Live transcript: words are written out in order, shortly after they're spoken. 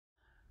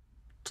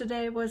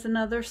today was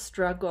another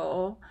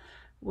struggle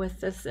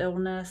with this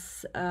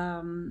illness,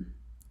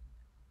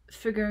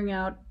 figuring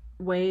out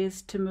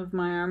ways to move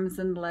my arms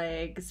and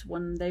legs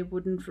when they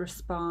wouldn't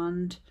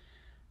respond,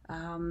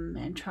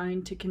 and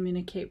trying to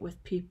communicate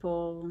with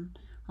people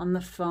on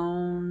the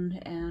phone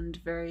and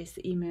various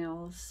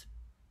emails.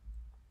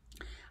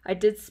 I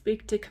did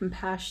speak to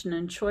Compassion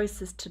and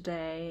Choices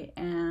today,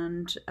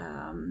 and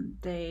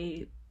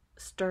they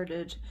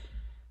started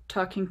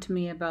talking to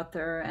me about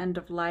their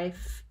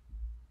end-of-life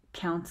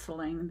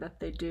counseling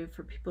that they do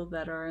for people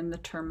that are in the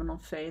terminal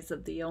phase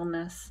of the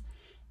illness.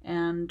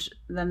 And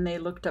then they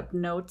looked up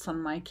notes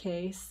on my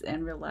case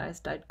and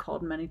realized I'd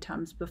called many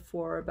times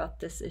before about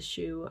this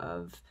issue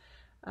of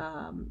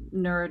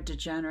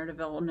neurodegenerative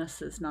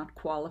illnesses not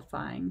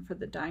qualifying for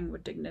the Dying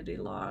with Dignity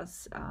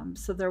laws.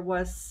 So there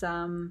was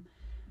some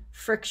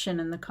friction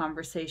in the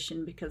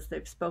conversation because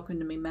they've spoken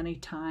to me many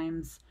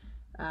times,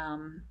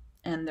 and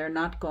they're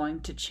not going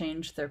to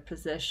change their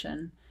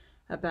position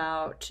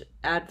about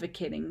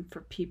advocating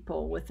for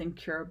people with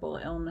incurable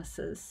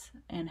illnesses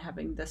and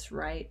having this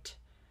right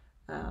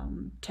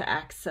to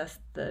access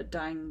the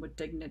Dying with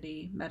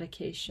Dignity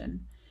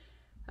medication.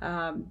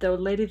 The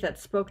lady that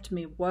spoke to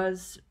me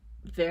was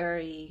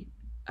very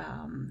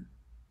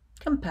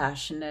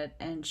compassionate,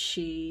 and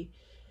she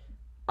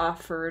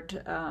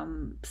offered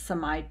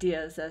some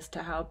ideas as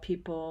to how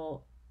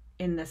people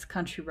in this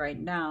country right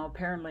now,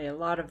 apparently a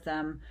lot of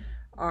them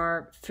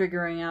are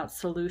figuring out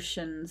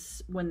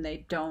solutions when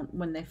they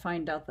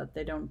find out that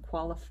they don't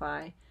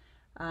qualify.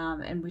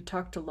 And we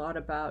talked a lot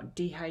about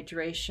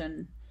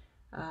dehydration,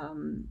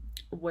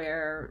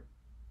 where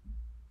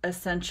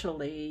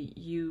essentially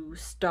you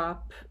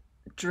stop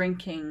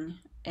drinking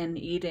and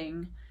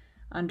eating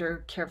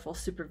under careful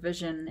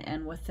supervision,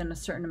 and within a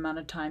certain amount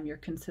of time you're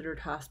considered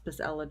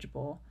hospice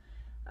eligible.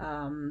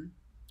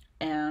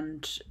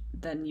 And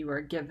then you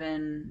are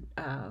given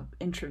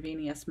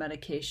intravenous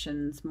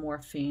medications,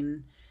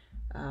 morphine,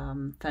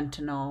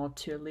 fentanyl,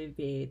 to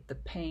alleviate the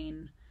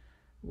pain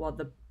while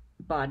the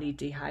body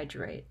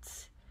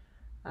dehydrates.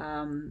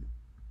 And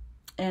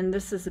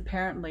this is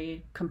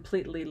apparently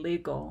completely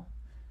legal,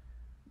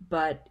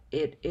 but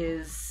it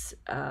is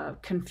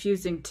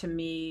confusing to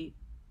me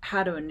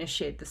how to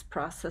initiate this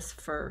process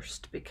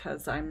first,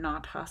 because I'm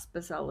not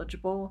hospice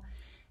eligible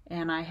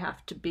and I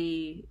have to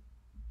be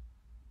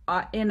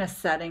in a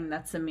setting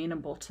that's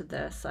amenable to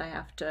this. I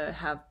have to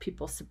have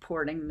people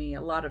supporting me,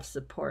 a lot of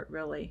support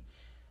really.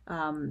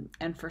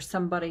 And for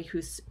somebody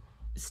who's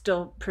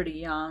still pretty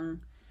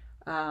young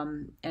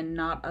and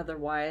not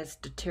otherwise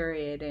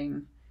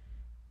deteriorating,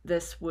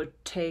 this would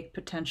take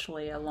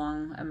potentially a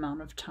long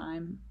amount of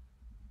time.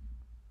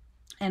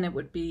 And it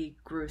would be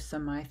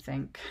gruesome, I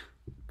think,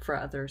 for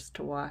others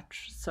to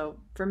watch. So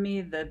for me,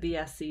 the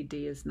VSED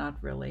is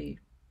not really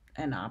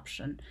an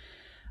option.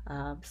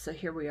 So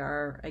here we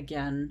are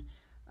again,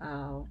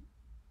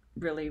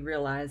 really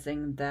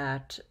realizing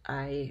that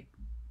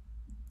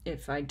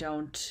if I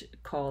don't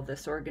call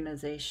this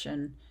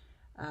organization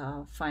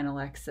Final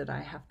Exit,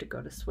 I have to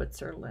go to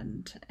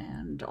Switzerland,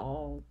 and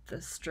all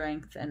the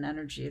strength and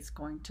energy it's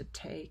going to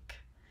take.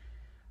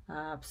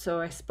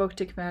 So I spoke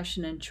to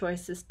Compassion and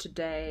Choices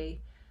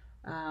today,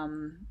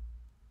 and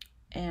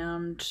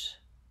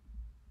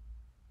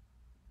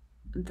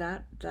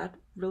that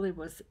really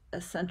was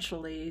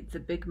essentially the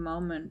big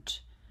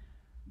moment.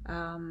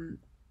 I'm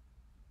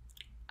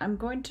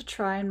going to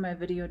try in my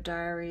video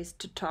diaries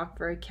to talk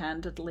very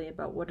candidly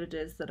about what it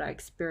is that I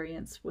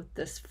experience with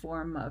this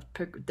form of,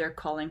 they're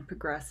calling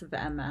progressive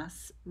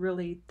MS.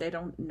 Really, they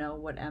don't know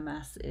what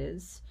MS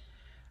is.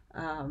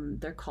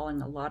 They're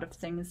calling a lot of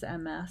things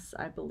MS.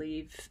 I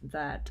believe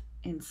that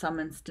in some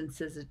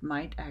instances it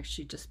might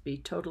actually just be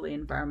totally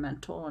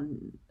environmental,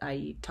 and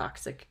i.e.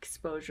 toxic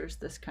exposures,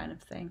 this kind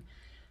of thing.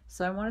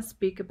 So I want to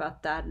speak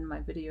about that in my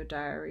video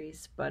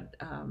diaries, but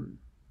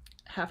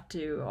have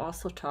to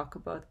also talk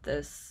about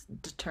this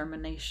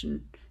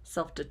determination,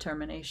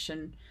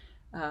 self-determination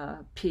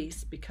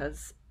piece,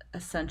 because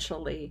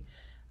essentially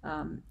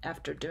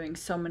after doing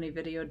so many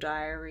video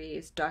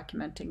diaries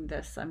documenting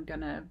this, I'm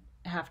gonna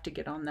have to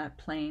get on that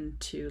plane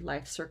to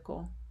Life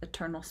Circle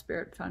Eternal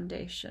Spirit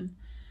Foundation.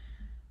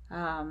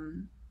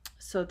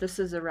 So this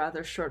is a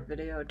rather short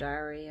video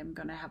diary. I'm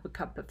gonna have a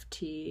cup of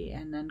tea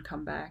and then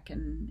come back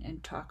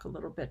and talk a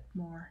little bit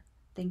more.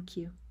 Thank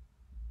you.